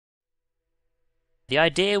The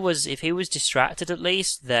idea was if he was distracted at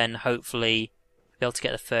least, then hopefully be able to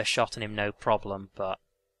get the first shot on him no problem, but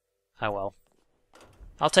oh well.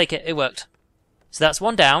 I'll take it, it worked. So that's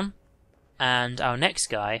one down, and our next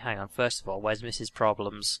guy, hang on, first of all, where's Mrs.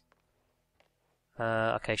 Problems?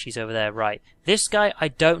 Okay, she's over there, right. This guy, I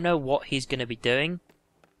don't know what he's going to be doing,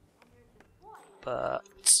 but,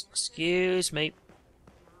 excuse me.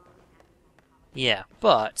 Yeah,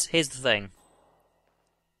 but, here's the thing.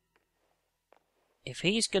 If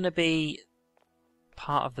he's going to be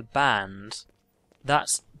part of the band,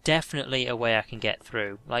 that's definitely a way I can get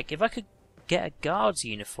through. Like, if I could get a guard's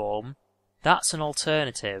uniform, that's an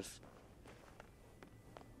alternative.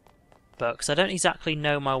 But, because I don't exactly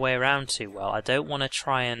know my way around too well, I don't want to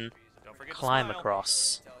try and climb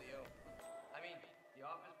across.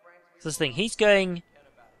 So this thing, he's going...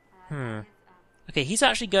 Okay, he's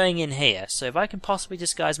actually going in here, so if I can possibly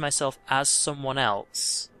disguise myself as someone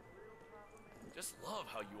else... Just love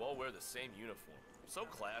how you all wear the same uniform. So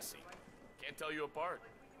classy. Can't tell you apart.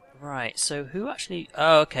 Right, so who actually...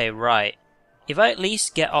 Oh, okay, right. If I at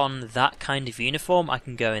least get on that kind of uniform, I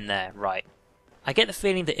can go in there, right. I get the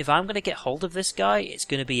feeling that if I'm going to get hold of this guy, it's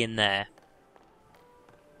going to be in there.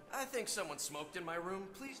 I think someone smoked in my room.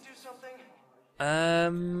 Please do something.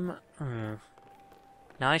 Now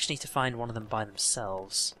I just need to find one of them by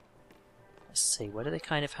themselves. Let's see, where do they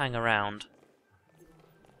kind of hang around?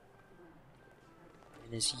 I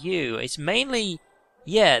mean, there's you. It's mainly...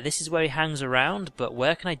 Yeah, this is where he hangs around, but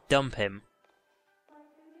where can I dump him?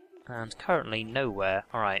 And currently nowhere.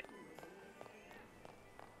 Alright.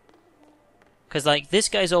 Because, like, this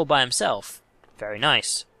guy's all by himself. Very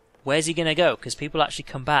nice. Where's he gonna go? Because people actually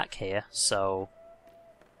come back here, so...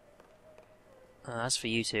 as for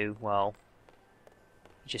you two, well...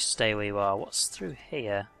 just stay where you are. What's through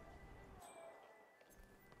here?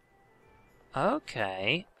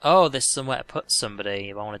 Okay. Oh, there's somewhere to put somebody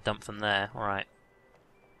if I want to dump them there. Alright.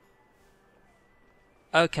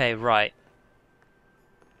 Okay, right.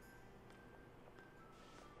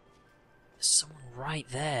 There's someone right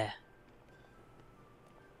there.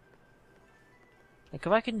 Like,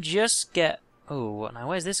 if I can just get... Oh, now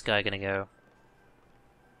where's this guy gonna go?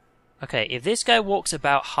 Okay, if this guy walks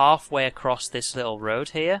about halfway across this little road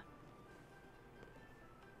here...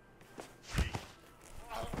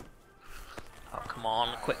 Oh, come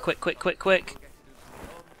on. Quick, quick, quick, quick, quick.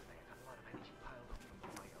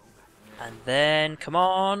 And then, come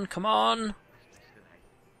on, come on.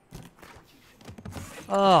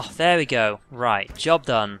 Oh, there we go. Right, job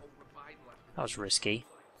done. That was risky.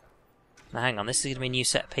 Now hang on, this is going to be a new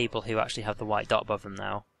set of people who actually have the white dot above them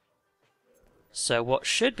now. So what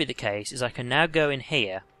should be the case is I can now go in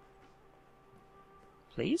here.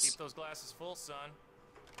 Please? Keep those glasses full, son.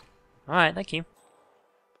 Alright, thank you.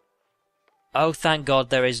 Oh, thank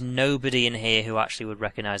God there is nobody in here who actually would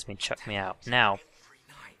recognise me and chuck me out. Now,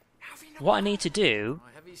 what I need to do...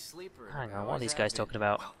 Hang on, what are these guys talking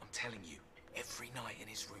about? Well, I'm telling you, every night in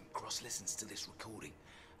his room, Cross listens to this recording.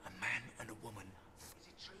 A man and a woman. Is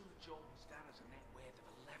it true that John Stan has a net worth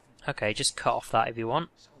of 11? Okay, just cut off that if you want.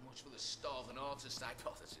 So much for the starving artist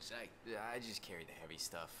hypothesis, eh? Yeah, I just carry the heavy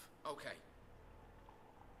stuff. Okay.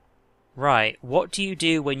 Right, what do you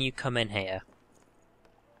do when you come in here?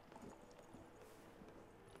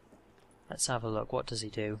 Let's have a look, what does he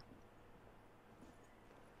do?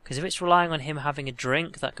 Because if it's relying on him having a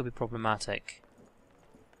drink, that could be problematic.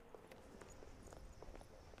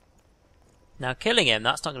 Now, killing him,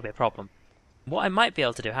 that's not going to be a problem. What I might be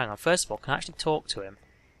able to do, hang on, first of all, can I actually talk to him?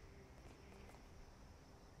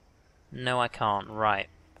 No, I can't, right.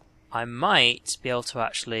 I might be able to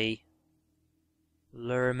actually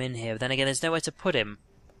lure him in here, but then again, there's nowhere to put him.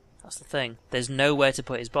 That's the thing. There's nowhere to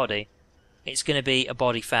put his body. It's going to be a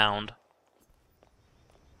body found.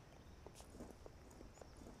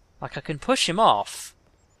 Like, I can push him off,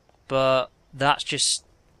 but that's just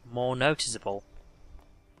more noticeable.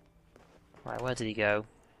 Right, where did he go?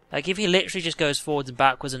 Like, if he literally just goes forwards and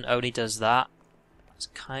backwards and only does that, that's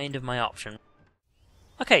kind of my option.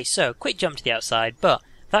 Okay, so, quick jump to the outside, but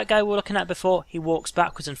that guy we were looking at before, he walks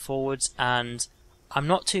backwards and forwards, and I'm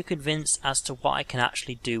not too convinced as to what I can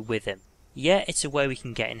actually do with him. Yeah, it's a way we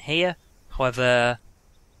can get in here, however,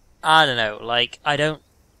 I don't know, like, I don't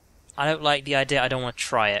like the idea, I don't want to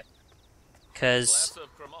try it. Because,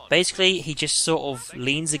 basically, he just sort of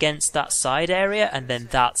leans against that side area, and then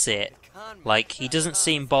that's it. Like, he doesn't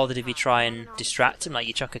seem bothered if you try and distract him, like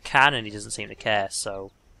you chuck a can and he doesn't seem to care,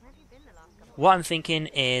 so... What I'm thinking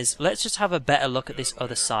is, let's just have a better look at this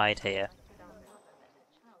other side here.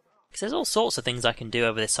 Because there's all sorts of things I can do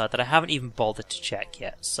over this side that I haven't even bothered to check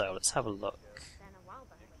yet, so let's have a look.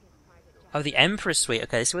 Oh, the Emperor's Suite,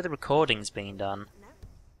 okay, this is where the recording's being done.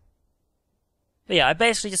 But yeah, I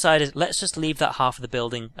basically decided, let's just leave that half of the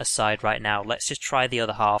building aside right now. Let's just try the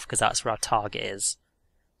other half, because that's where our target is.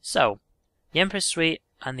 So, the Empress Suite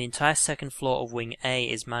and the entire second floor of Wing A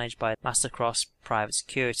is managed by Master Cross Private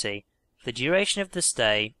Security. For the duration of the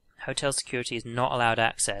stay, hotel security is not allowed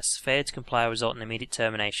access. Failure to comply will result in immediate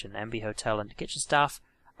termination. MB Hotel and kitchen staff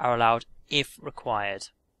are allowed if required.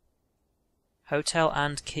 Hotel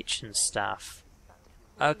and kitchen staff.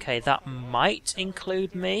 Okay, that might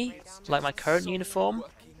include me, like my current uniform.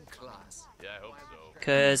 Yeah, I hope so.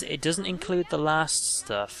 Because it doesn't include the last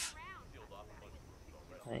stuff.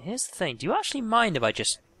 Right, here's the thing, do you actually mind if I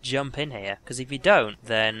just jump in here? Because if you don't,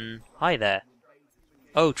 then... Hi there.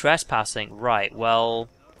 Oh, trespassing. Right, well...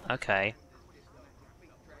 Okay.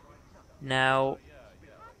 Now...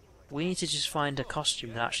 We need to just find a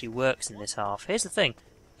costume that actually works in this half. Here's the thing.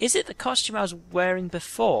 Is it the costume I was wearing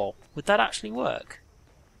before? Would that actually work?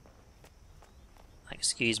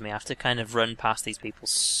 Excuse me, I have to kind of run past these people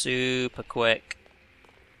super quick.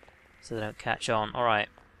 So they don't catch on. Alright.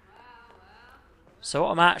 So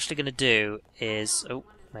what I'm actually going to do is... Oh,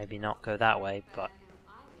 maybe not go that way, but...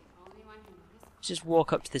 Just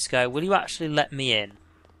walk up to this guy. Will you actually let me in?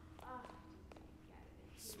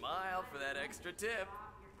 Smile for that extra tip.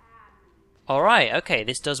 Alright, okay,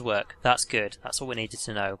 this does work. That's good. That's all we needed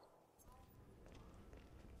to know.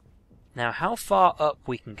 Now, how far up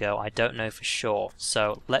we can go, I don't know for sure.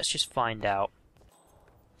 So, let's just find out.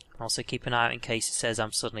 Also keep an eye out in case it says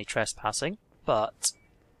I'm suddenly trespassing. But...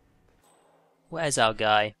 Where's our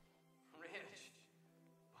guy?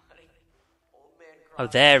 Oh,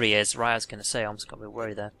 there he is. Right, I was going to say, I almost got a bit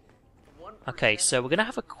worried there. Okay, so we're going to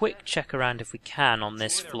have a quick check around if we can on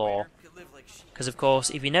this floor. Because, of course,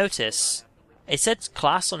 if you notice, it said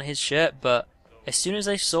class on his shirt, but as soon as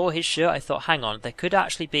I saw his shirt, I thought, hang on, there could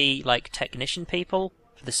actually be, like, technician people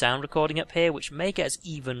for the sound recording up here, which may get us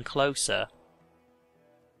even closer.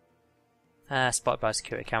 Spotted by a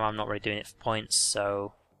security camera, I'm not really doing it for points,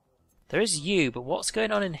 so... There is you, but what's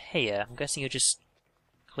going on in here? I'm guessing you're just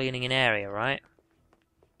cleaning an area, right?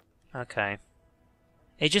 Okay.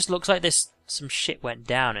 It just looks like there's some shit went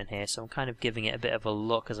down in here, so I'm kind of giving it a bit of a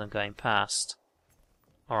look as I'm going past.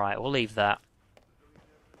 Alright, we'll leave that.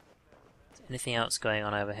 Is there anything else going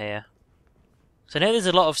on over here? So I know there's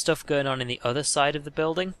a lot of stuff going on in the other side of the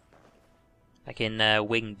building. Like in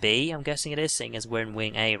Wing B, I'm guessing it is, seeing as we're in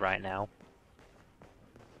Wing A right now.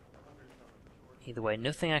 Either way,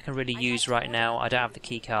 nothing I can really use right now. I don't have the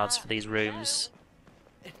key cards for these rooms.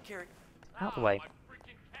 Out of the way.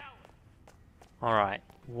 Alright,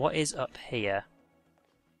 what is up here?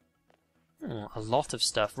 A lot of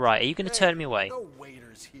stuff. Right, are you going to turn me away?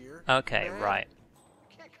 Okay, right.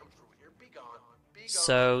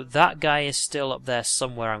 So, that guy is still up there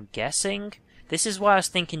somewhere, I'm guessing. This is why I was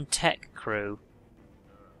thinking tech crew.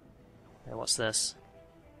 Hey, what's this?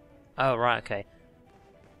 Oh, right, okay.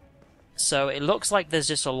 So, it looks like there's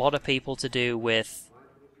just a lot of people to do with...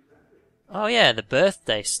 Oh yeah, the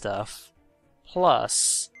birthday stuff.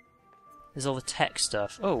 Plus... There's all the tech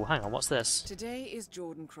stuff. Oh, hang on, what's this? Today is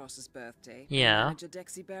Jordan Cross's birthday. Yeah. Manager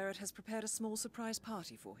Dexy Barrett has prepared a small surprise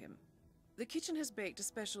party for him. The kitchen has baked a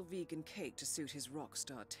special vegan cake to suit his rock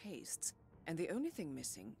star tastes, and the only thing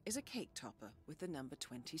missing is a cake topper with the number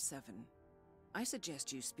 27. I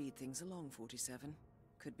suggest you speed things along, 47.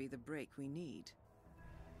 Could be the break we need.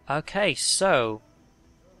 Okay, so...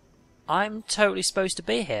 I'm totally supposed to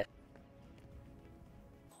be here.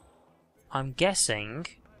 I'm guessing...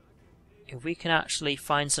 If we can actually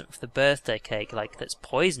find something for the birthday cake, like that's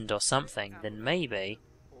poisoned or something, then maybe...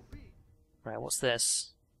 Right, what's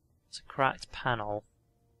this? It's a cracked panel.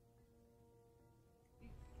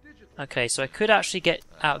 Okay, so I could actually get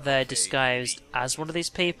out there disguised as one of these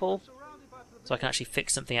people. So I can actually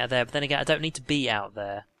fix something out there, but then again, I don't need to be out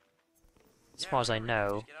there. As far as I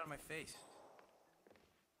know.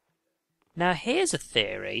 Now here's a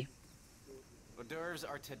theory.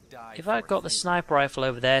 If I've got the sniper rifle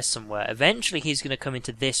over there somewhere, eventually he's going to come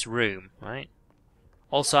into this room, right?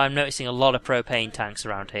 Also, I'm noticing a lot of propane tanks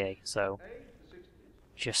around here, so...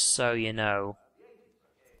 Just so you know.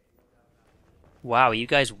 Wow, are you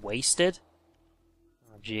guys wasted?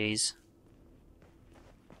 Oh, jeez.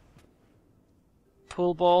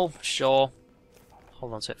 Pool ball? Sure.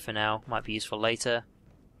 Hold on to it for now. Might be useful later.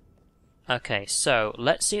 Okay, so,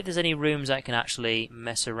 let's see if there's any rooms I can actually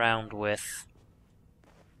mess around with.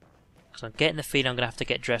 So I'm getting the feeling I'm going to have to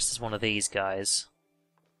get dressed as one of these guys.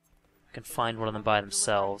 I can find one of them by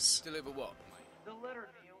themselves.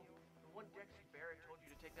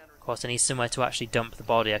 Of course, I need somewhere to actually dump the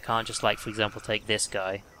body. I can't just, like, for example, take this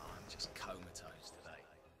guy. Just comatose today.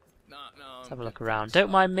 No, have a look around.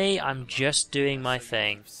 Don't mind me, I'm just doing my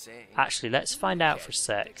thing. Actually, let's find out for a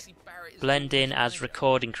sec. Blend in as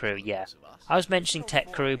recording crew, yeah. I was mentioning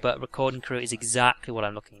tech crew, but recording crew is exactly what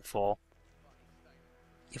I'm looking for.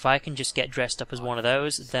 If I can just get dressed up as one of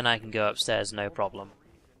those, then I can go upstairs, no problem.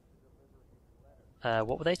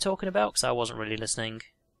 What were they talking about? Because I wasn't really listening.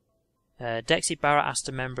 Dexy Barrett asked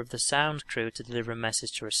a member of the sound crew to deliver a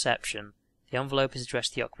message to reception. The envelope is addressed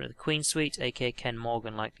to the occupant of the Queen Suite, aka Ken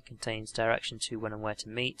Morgan, likely contains direction to when and where to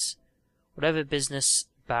meet. Whatever business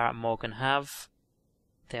Barrett and Morgan have,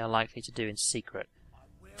 they are likely to do in secret.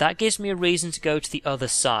 That gives me a reason to go to the other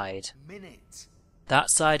side. That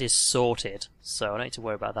side is sorted, so I don't need to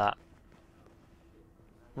worry about that.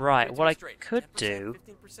 Right, what I could do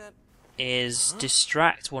is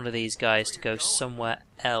distract one of these guys to go somewhere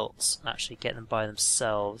else and actually get them by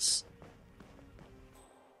themselves.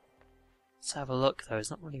 Let's have a look though, there's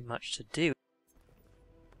not really much to do.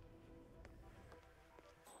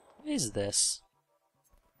 What is this?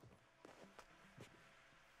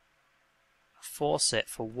 Force it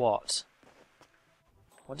for what?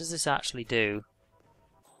 What does this actually do?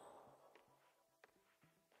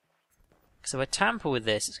 Because if I tamper with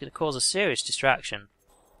this, it's going to cause a serious distraction.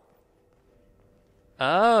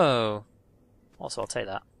 Oh! Also, I'll take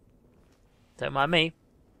that. Don't mind me.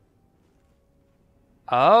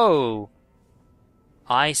 Oh!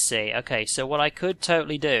 I see. Okay, so what I could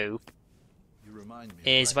totally do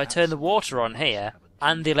is if I turn the water on here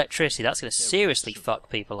and the electricity, that's going to seriously fuck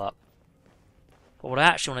people up. But what I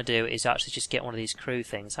actually want to do is actually just get one of these crew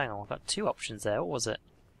things. Hang on, I've got two options there. What was it?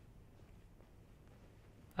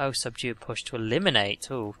 Oh, subdue, push to eliminate.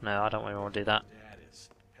 Oh, no, I don't really want to do that.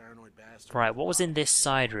 Right, what was in this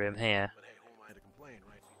side room here?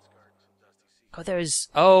 God, there is...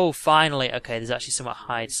 Oh, finally! Okay, there's actually somewhere to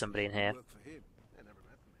hide somebody in here.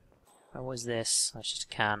 What was this? That's just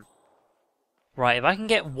a can. Right, if I can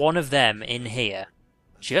get one of them in here,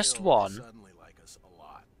 just one...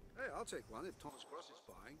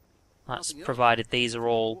 That's provided these are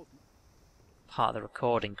all part of the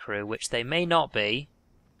recording crew, which they may not be.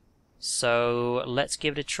 So, let's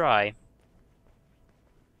give it a try.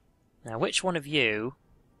 Now, which one of you...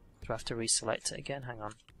 Do I have to reselect it again? Hang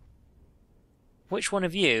on. Which one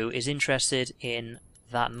of you is interested in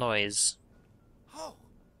that noise? Oh!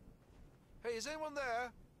 Hey, is anyone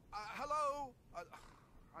there? Hello?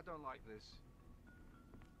 I don't like this.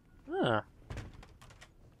 Huh.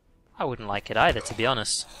 I wouldn't like it either, to be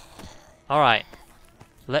honest. Alright.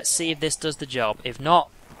 Let's see if this does the job. If not,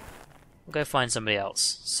 we'll go find somebody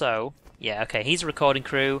else. So, yeah, okay, he's a recording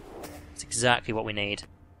crew. That's exactly what we need.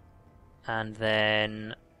 And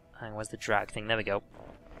then... Hang on, where's the drag thing? There we go.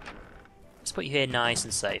 Let's put you here nice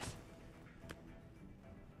and safe.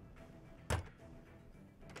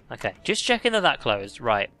 Okay, just checking that closed.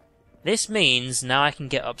 Right. This means now I can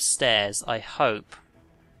get upstairs, I hope.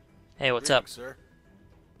 Hey, what's up? Sir.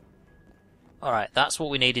 Alright, that's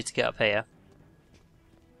what we needed to get up here.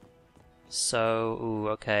 So, ooh,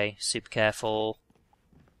 okay, super careful.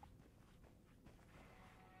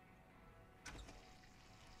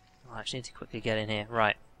 I actually need to quickly get in here.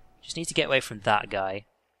 Right, just need to get away from that guy.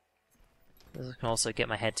 I can also get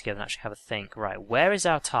my head together and actually have a think. Right, where is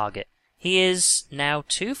our target? He is now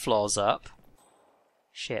 2 floors up.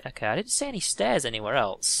 Shit, okay, I didn't see any stairs anywhere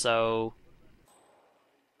else, so...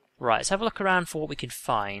 Right, let's have a look around for what we can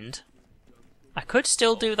find. I could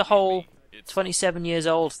still do the whole 27 years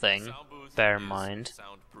old thing, bear in mind.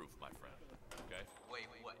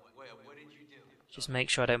 Just make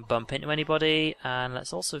sure I don't bump into anybody, and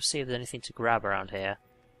let's also see if there's anything to grab around here.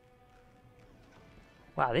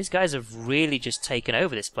 Wow, these guys have really just taken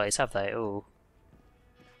over this place, have they? Ooh.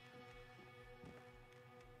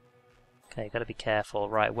 Okay, gotta be careful.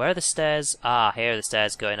 Right, where are the stairs? Ah, here are the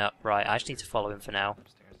stairs going up. Right, I just need to follow him for now.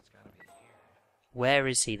 Where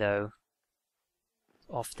is he, though?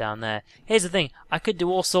 Off down there. Here's the thing, I could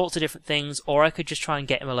do all sorts of different things, or I could just try and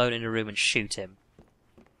get him alone in a room and shoot him.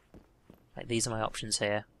 Like, these are my options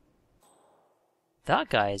here. That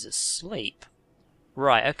guy is asleep.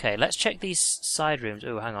 Right, okay, let's check these side rooms.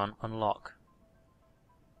 Oh, hang on, unlock.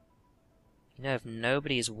 You know, if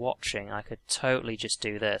nobody is watching, I could totally just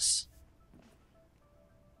do this.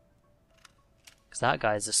 Because that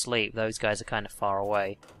guy's asleep, those guys are kind of far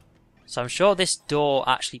away. So I'm sure this door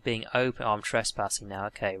actually being open... Oh, I'm trespassing now.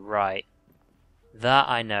 Okay, right. That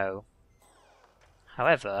I know.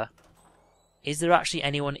 However, is there actually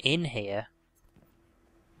anyone in here?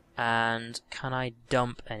 And can I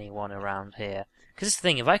dump anyone around here? Because this is the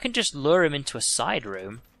thing, if I can just lure him into a side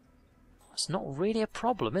room, that's not really a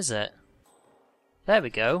problem, is it? There we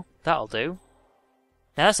go. That'll do.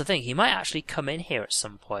 Now that's the thing, he might actually come in here at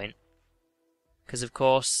some point. Because, of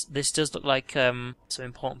course, this does look like some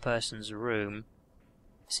important person's room.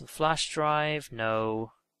 Missing flash drive?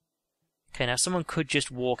 No. Okay, now someone could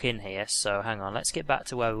just walk in here, so hang on. Let's get back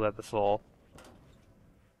to where we were before.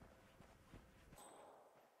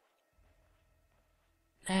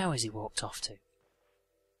 Now has he walked off to?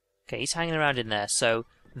 Okay, he's hanging around in there, so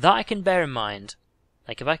that I can bear in mind.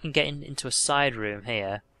 Like, if I can get into a side room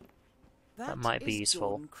here, that might be useful.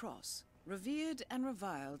 Jordan Cross, revered and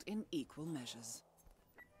reviled in equal measures.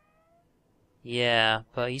 Yeah,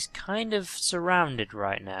 but he's kind of surrounded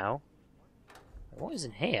right now. What is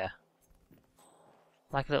in here?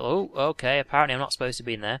 Like a little... Oh, okay, apparently I'm not supposed to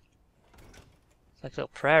be in there. It's like a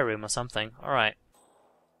little prayer room or something. Alright.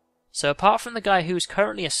 So apart from the guy who's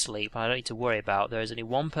currently asleep, I don't need to worry about, there is only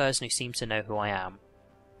one person who seems to know who I am.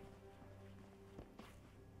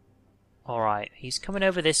 Alright, he's coming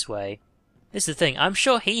over this way. This is the thing, I'm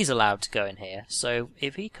sure he's allowed to go in here, so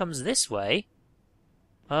if he comes this way...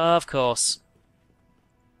 Of course.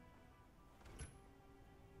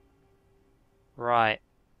 Right.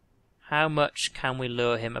 How much can we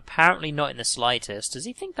lure him? Apparently not in the slightest. Does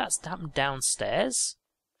he think that's happened downstairs?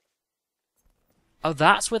 Oh,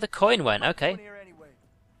 that's where the coin went. Okay.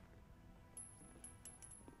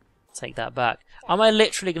 Take that back. Am I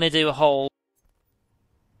literally going to do a whole...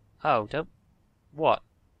 Oh, don't... What?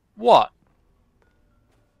 What?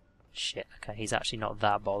 Shit, okay, he's actually not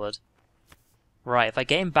that bothered. Right, if I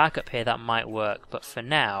get him back up here, that might work. But for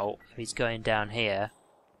now, if he's going down here,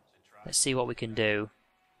 let's see what we can do.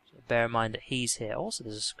 Bear in mind that he's here. Also,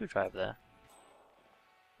 there's a screwdriver there.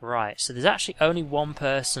 Right, so there's actually only one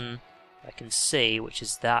person I can see, which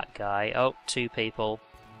is that guy. Oh, two people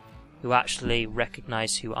who actually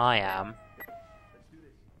recognise who I am.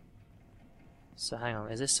 So hang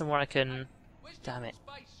on, is this somewhere I can... Damn it.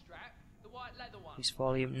 Use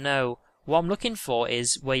volume? No. What I'm looking for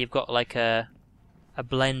is where you've got like a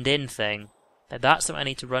blend-in thing. That's what I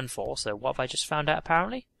need to run for. So what have I just found out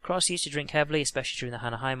apparently? Cross used to drink heavily, especially during the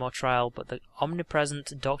Hannah Highmore trial, but the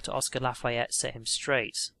omnipresent Dr. Oscar Lafayette set him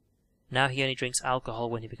straight. Now he only drinks alcohol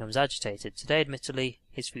when he becomes agitated. Today, admittedly,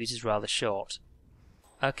 his fuse is rather short.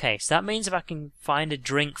 Okay, so that means if I can find a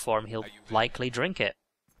drink for him, he'll likely drink it.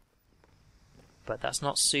 But that's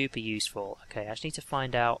not super useful. Okay, I just need to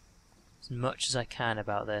find out as much as I can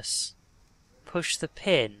about this. Push the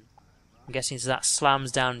pin. I'm guessing that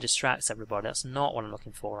slams down and distracts everybody. That's not what I'm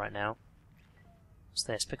looking for right now. What's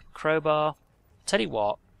this? Pick up a crowbar. Tell you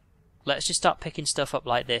what, let's just start picking stuff up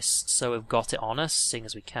like this so we've got it on us, seeing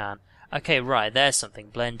as we can. Okay, right, there's something.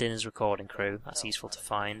 Blend in as recording crew. That's useful to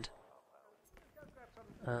find.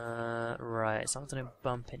 Right, it's not going to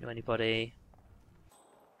bump into anybody.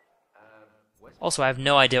 Also, I have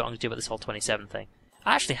no idea what I'm going to do about this whole 27 thing.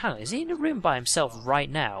 Actually, hang on, is he in a room by himself right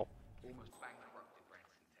now?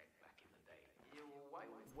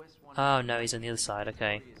 Oh, no, he's on the other side,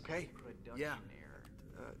 okay. Okay, yeah.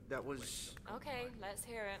 That was... Okay, let's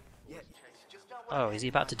hear it. Yeah. Oh, is he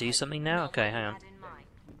about to do something now? Okay, hang on. Are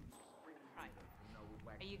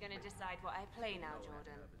you going to decide what I play now,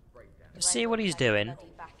 Jordan? Let's see what he's doing.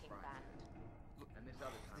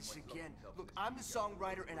 This again. Look, I'm the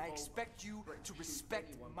songwriter and I expect you to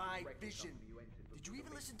respect my vision. Did you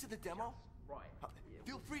even listen to the demo?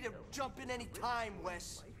 Feel free to jump in any time,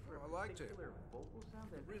 Wes. I liked it.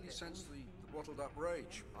 It really sensed the bottled up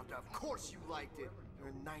rage. Of course you liked it. You're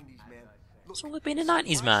in the 90s, man. Look, It's all been a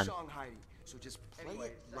 90s, man. song, Heidi, so just play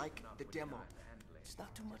it like the demo. It's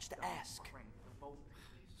not too much to ask.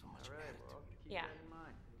 So much gratitude. Yeah,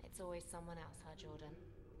 it's always someone else, huh, Jordan?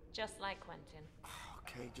 Just like Quentin.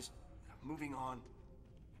 Okay, just moving on.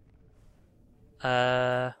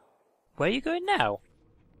 Where are you going now?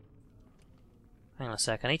 Hang on a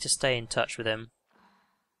sec, I need to stay in touch with him.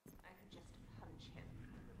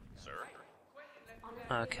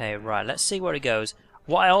 Okay, right, let's see where he goes.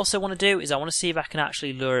 What I also want to do is I want to see if I can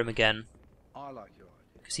actually lure him again. I like your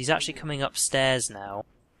idea. Because he's actually coming upstairs now.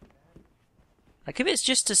 Like, if it's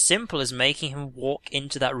just as simple as making him walk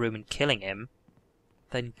into that room and killing him,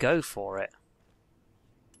 then go for it.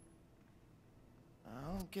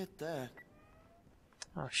 I don't get that.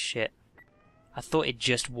 Oh, shit. I thought it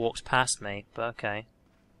just walked past me, but okay.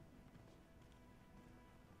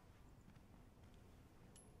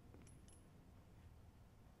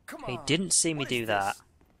 Come He on. didn't see me What do is that. this?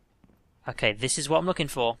 Okay, this is what I'm looking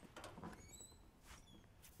for.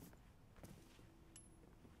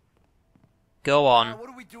 Go on. What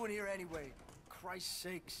are we doing here anyway? Christ's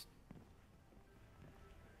sakes.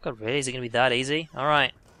 God, really? Is it going to be that easy?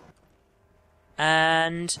 Alright.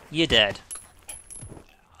 And you're dead.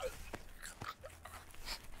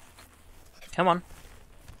 Come on.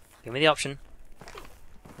 Give me the option.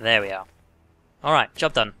 There we are. Alright,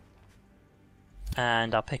 job done.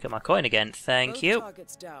 And I'll pick up my coin again. Thank Both you.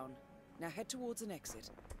 targets down. Now head towards an exit.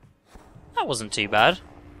 That wasn't too bad.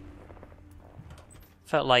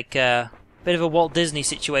 Felt like a bit of a Walt Disney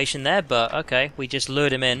situation there, but okay, we just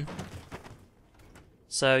lured him in.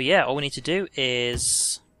 So yeah, all we need to do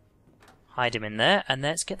is hide him in there, and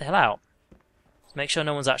let's get the hell out. Let's make sure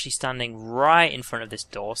no one's actually standing right in front of this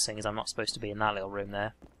door, seeing as I'm not supposed to be in that little room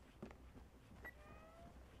there.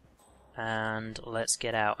 And let's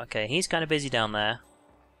get out. Okay, he's kind of busy down there.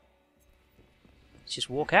 Let's just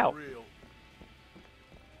walk out.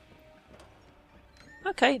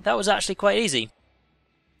 Okay, that was actually quite easy.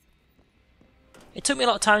 It took me a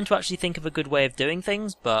lot of time to actually think of a good way of doing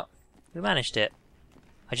things, but we managed it.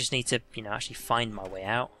 I just need to, you know, actually find my way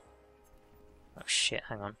out. Oh shit,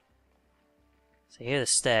 hang on. So here are the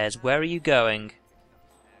stairs. Where are you going?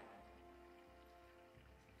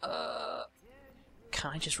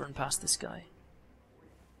 Can I just run past this guy?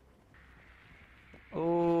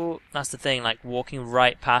 Oh, that's the thing, like walking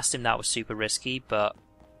right past him, that was super risky, but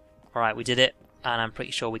alright, we did it, and I'm pretty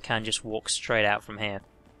sure we can just walk straight out from here.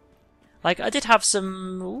 Like, I did have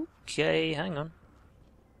some... Okay, hang on.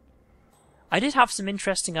 I did have some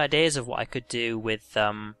interesting ideas of what I could do with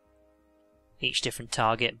each different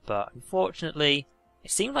target, but unfortunately, it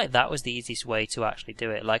seemed like that was the easiest way to actually do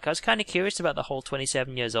it. Like, I was kind of curious about the whole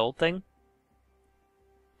 27 years old thing.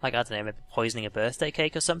 Like, I don't know, maybe poisoning a birthday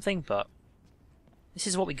cake or something, but this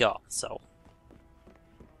is what we got, so...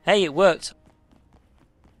 Hey, it worked!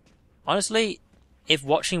 Honestly, if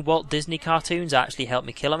watching Walt Disney cartoons actually helped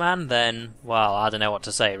me kill a man, then, well, I don't know what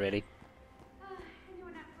to say, really.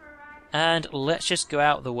 And let's just go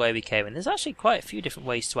out the way we came in. There's actually quite a few different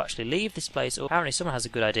ways to actually leave this place. Apparently someone has a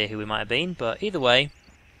good idea who we might have been, but either way...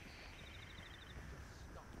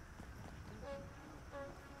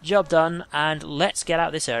 Job done, and let's get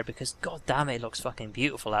out this area because god damn it looks fucking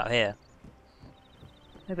beautiful out here.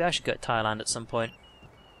 Maybe I should go to Thailand at some point.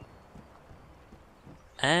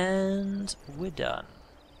 And we're done.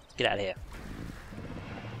 Let's get out of here.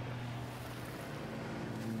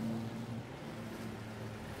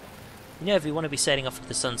 You know, if you want to be sailing off into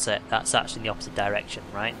the sunset, that's actually in the opposite direction,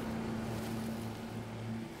 right?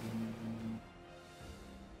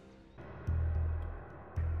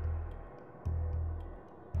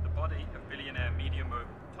 The body of billionaire media mogul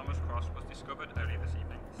Thomas Cross was discovered earlier this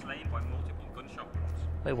evening, slain by multiple gunshot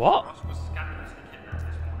wounds. Wait, what? Cross was scandalously kidnapped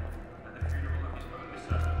this morning at the funeral of his only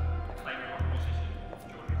son, acclaimed rock musician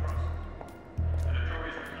Jordan Cross. The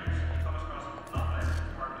notorious recluse Thomas Cross has not left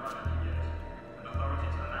his private island in years, and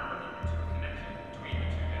authorities are now looking into a connection between the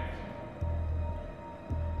two men.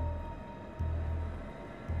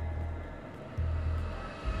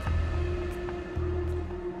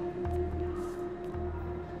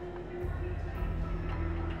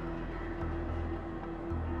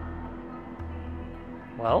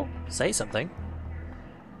 Well, say something.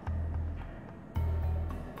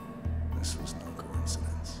 This was no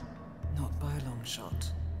coincidence. Not by a long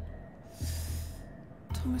shot.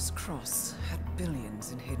 Thomas Cross had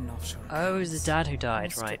billions in hidden offshore accounts. Oh, it was the dad who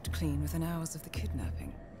died, All right. stripped clean within hours of the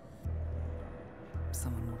kidnapping.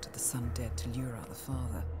 Someone wanted the son dead to lure out the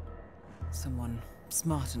father. Someone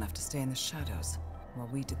smart enough to stay in the shadows while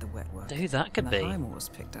we did the wet work. Who that could and be? the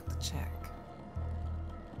Highmores picked up the check.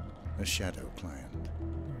 A shadow client.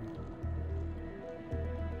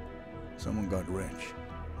 Someone got rich.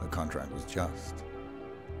 The contract was just.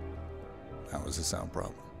 That was a sound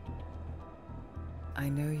problem. I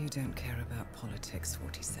know you don't care about politics,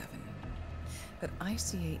 47. But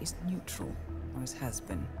ICA is neutral, always has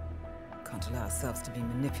been. Can't allow ourselves to be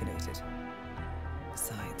manipulated.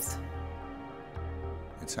 Besides,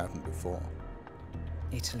 It's happened before.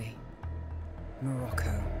 Italy,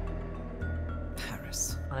 Morocco,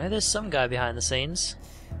 Paris. I know there's some guy behind the scenes,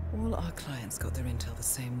 All our clients got their intel the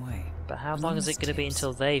same way. but how long is it going to be Anonymous until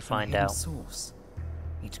tips they from a find hidden out? Source.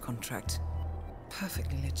 Each contract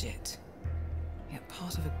perfectly legit, yet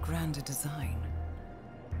part of a grander design.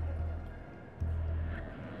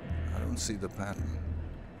 I don't see the pattern.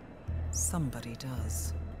 Somebody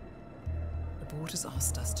does. The board has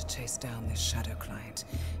asked us to chase down this shadow client,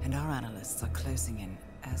 and our analysts are closing in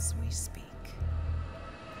as we speak.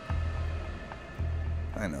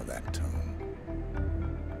 I know that tone.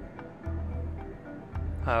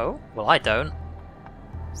 Oh? Well, I don't.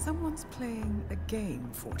 Someone's playing a game,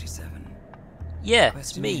 47. Yeah, it's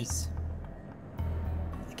Question me. is,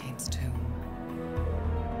 against whom?